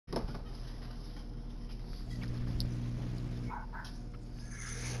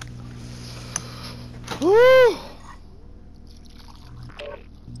Woo!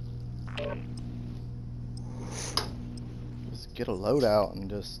 Just get a load out and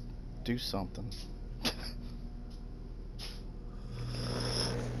just do something.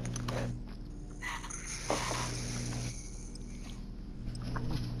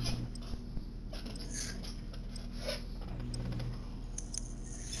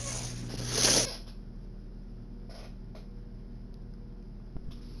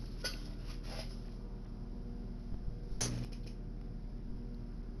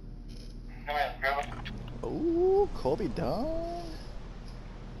 Ooh, Colby down.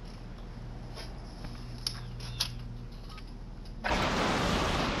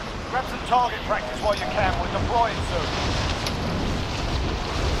 Grab some target practice while you can. We're deploying soon.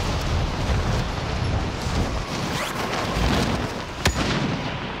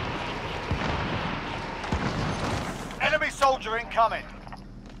 Enemy soldier incoming.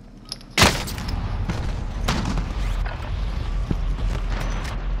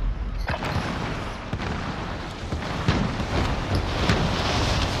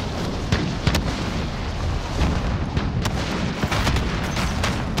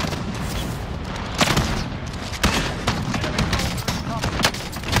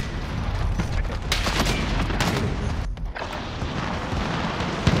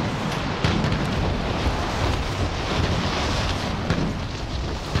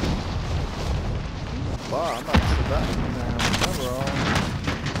 Wow, I'm not sure that overall.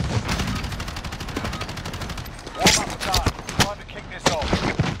 Warm up done. Time to kick this off.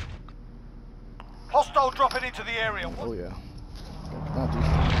 Hostile dropping into the area. Oh yeah. Not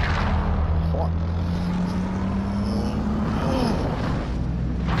these. Fuck.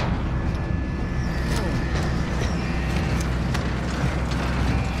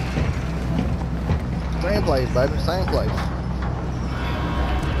 Same place, baby. Same place.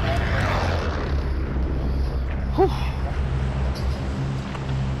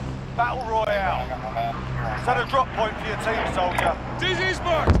 Battle Royale. Set a drop point for your team, soldier. Dizzy's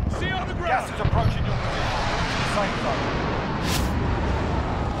marked. See on the Gas ground. is approaching your position. Safe zone.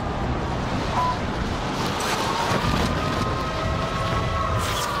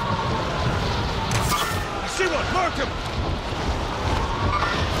 I see one. Marked him.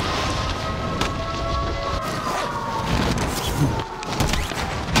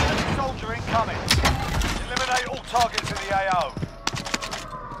 Enemy soldier incoming. Eliminate all targets in the AO.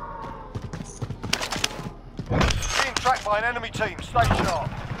 Being tracked by an enemy team. Stay sharp.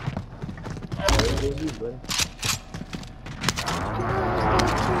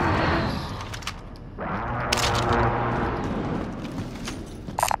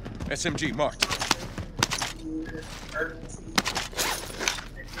 SMG marked.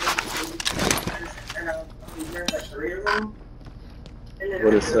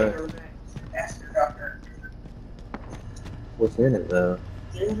 What is that? What's in it though?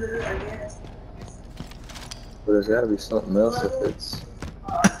 But there's gotta be something else if it's...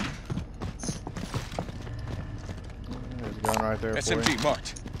 There's a gun right there for you. SMG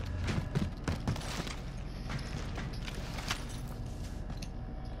marked.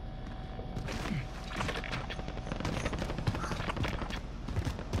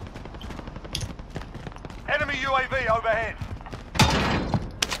 Enemy UAV overhead.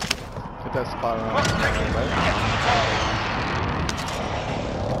 Hit that spot around. Get to the target.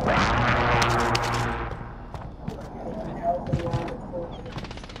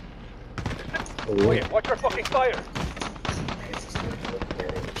 Wait, Watch your fucking fire.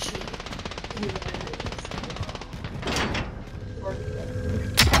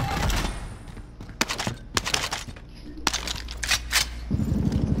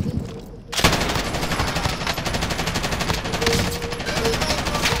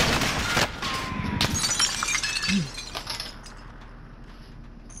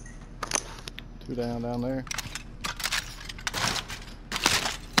 Two down there.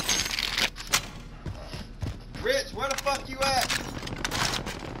 Rich, where the fuck you at?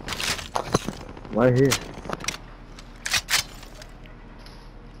 right here.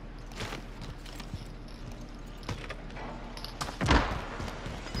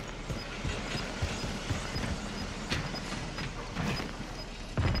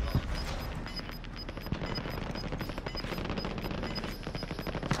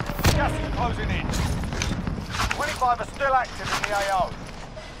 Gas is closing in. 25 are still active in the AO.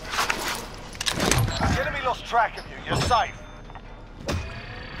 The enemy lost track of you. You're safe.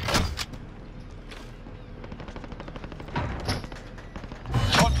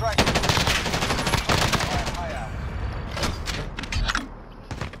 Contract. Payout.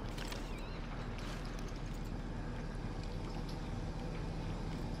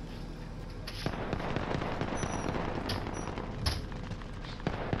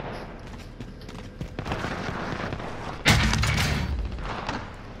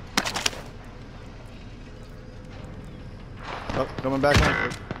 Oh, coming back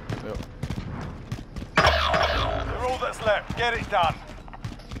on. Yep. They're all that's left. Get it done.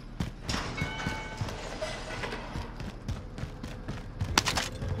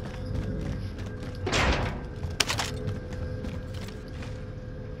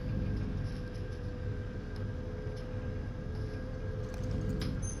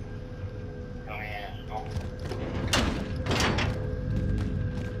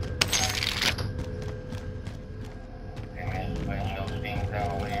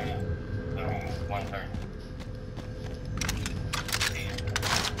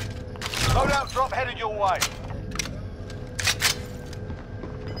 Loadout drop headed your way.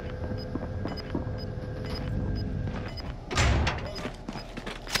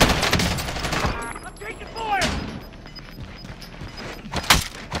 I'm taking fire!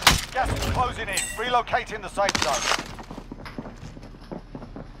 Gas is closing in. Relocating the safe zone.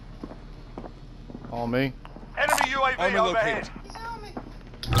 On me. Enemy UAV overhead.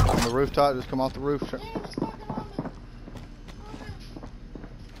 On the rooftop. Just come off the roof.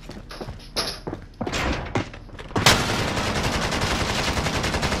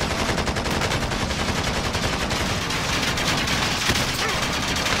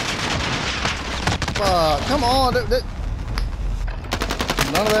 Come on, none of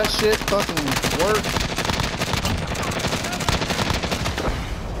that shit fucking worked.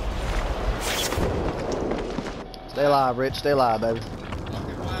 Stay alive, Rich. Stay alive, baby.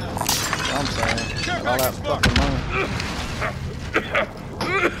 I'm saying. All that fucking money.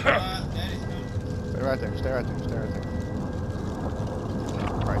 Stay right there. Stay right there. Stay right there.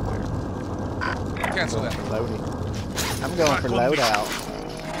 Right there. Cancel that. Loading. I'm going for loadout.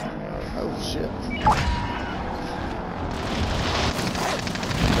 Oh shit.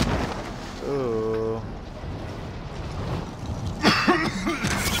 Oh.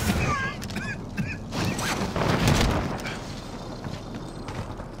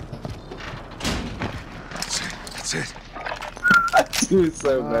 That's it. Dude,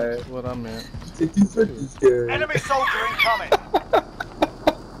 so That's bad. what I meant. He's fucking scared. Enemy soldier incoming.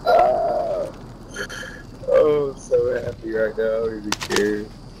 Oh, I'm so happy right now. I don't even care.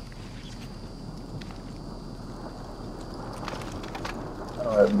 I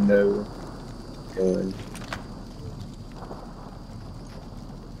don't have no gun.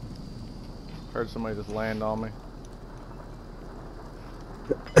 Heard somebody just land on me.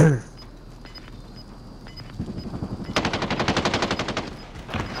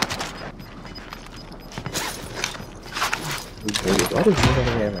 What is going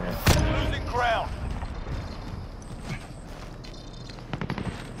on here, man? Losing ground.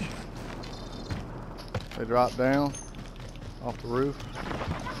 They dropped down off the roof.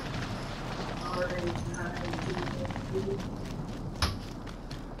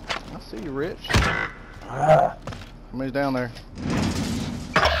 I see you, Rich. Somebody's down there.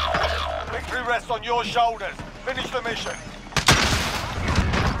 Victory rests on your shoulders. Finish the mission.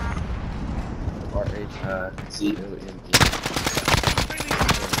 C-O-M-E.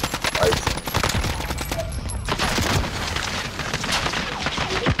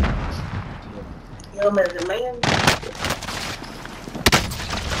 I'm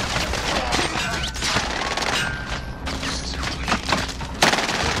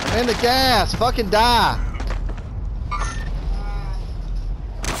in the gas. Fucking die.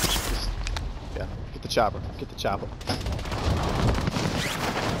 Yeah, get the chopper. Get the chopper.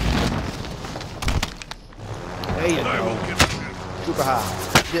 There you go. Super high.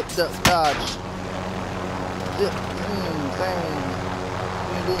 Dip, dodge. Dip, bang.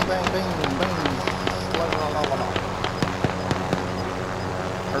 Bing, bang, bang, bang.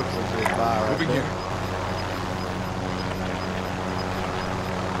 Perfect good fire right Moving there. here.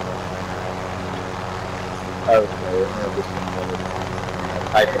 Okay, I'm gonna just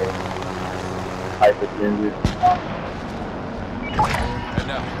hyper-ginger. And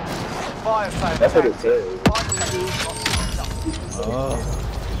now. Fire sale. That's what it says. Oh.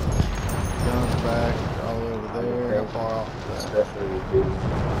 Guns back all the way over there. How far off is that? Especially with you.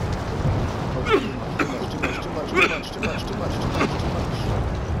 Too much.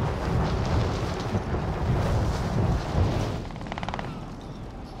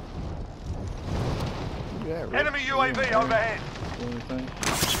 Yeah, Rick. Enemy UAV overhead. Anything?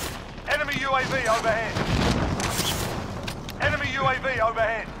 Enemy UAV overhead. Enemy UAV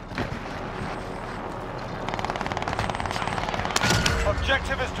overhead.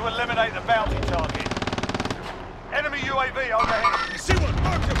 Objective is to eliminate the bounty target. Enemy UAV overhead. I see one.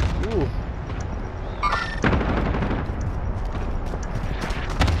 Mark him. Ooh.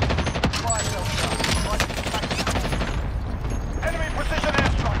 Fire cell shot. Enemy precision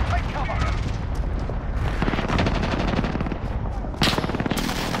airstrike. Take cover.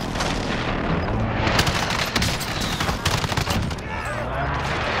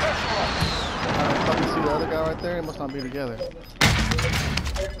 not be together.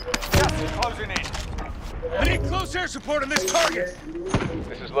 Gas is closing in. I need close air support on this target.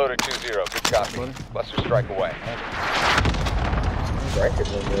 This is loader 2-0. Good copy. Buddy. Cluster strike away. Bracket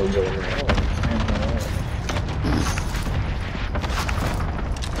was really going on.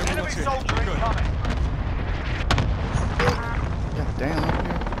 Enemy soldier incoming. God damn, up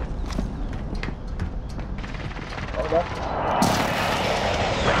here.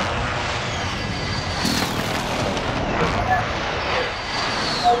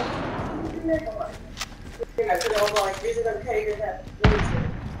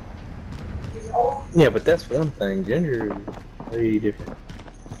 Yeah, but that's one thing. Ginger is way different.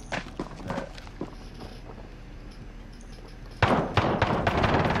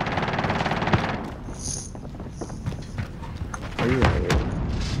 Where you at?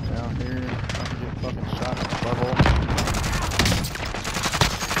 Down here. I can get fucking shot at the butthole.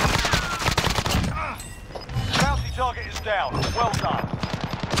 Bounty target is down. Well done.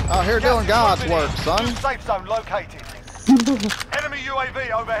 Out here doing God's Gas is work, closing in. son. Safe zone located. Enemy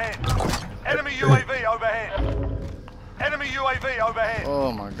UAV overhead. Enemy UAV overhead. Enemy UAV overhead.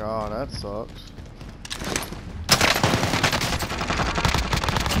 Oh my god, that sucks.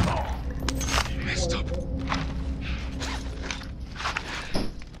 Messed up.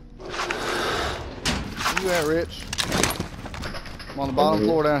 Where you at, Rich? I'm on the bottom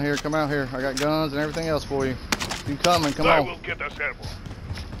floor down here. Come out here. I got guns and everything else for you. You coming? Come I on. will get us ammo.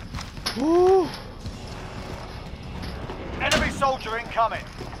 Woo! Enemy soldier incoming.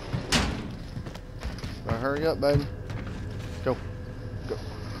 Better hurry up, baby. Go. Go.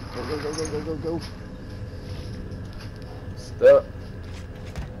 Go, go, go, go, go, go, go. Stuck.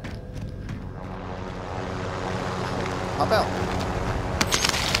 Hop out.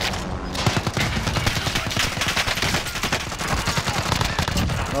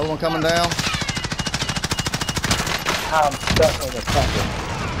 Another one coming down. I'm stuck on the pocket.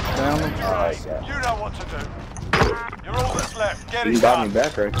 Down them. You know what to do. You're all that's left. Get You it got me done.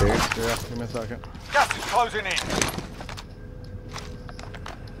 back right there. Yeah, give me a second. Gas is closing in.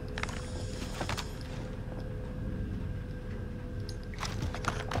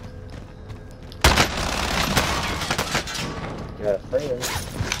 Got a friend.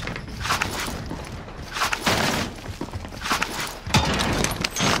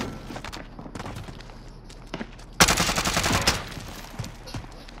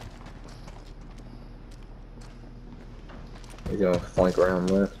 He's gonna flank around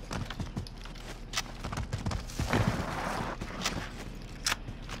left.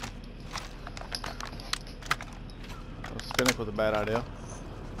 Spinning was a bad idea.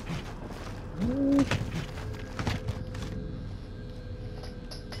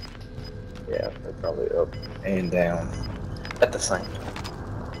 Yeah, they're probably up and down at the same time.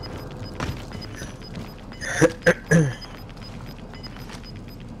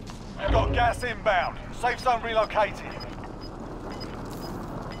 You've got gas inbound. Safe zone relocated.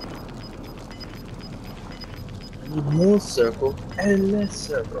 More circle and less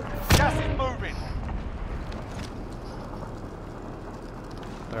circle. Gas is moving.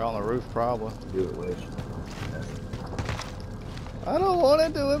 They're on the roof, probably. Do it, Wish. I don't want to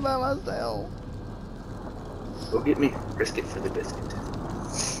do it by myself. Go get me brisket for the biscuit.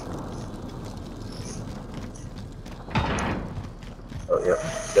 Oh, yeah,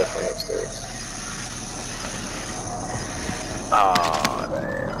 definitely upstairs. Oh,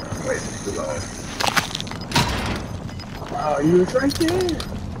 damn. Waiting too long. Oh, you was right there. You've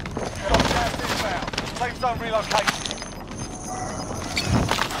got gas inbound. Safe zone relocated.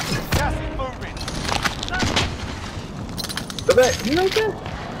 Gas is moving. Go back. You right there?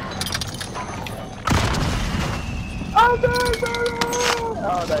 Oh, no, no, no.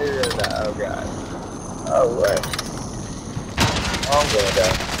 Oh, no, you're gonna die. Oh, God. Oh, right. Oh, I'm gonna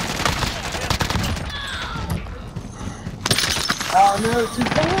die. Oh, no, it's too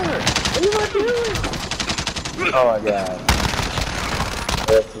far. What am I doing? Oh, my God.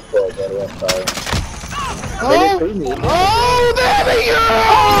 That's too far, buddy. I'm sorry. Oh, baby!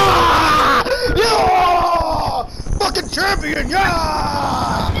 Yeah! Yeah! Fucking champion!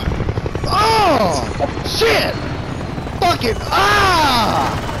 Yeah! Oh, shit! Fucking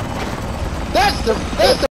that's the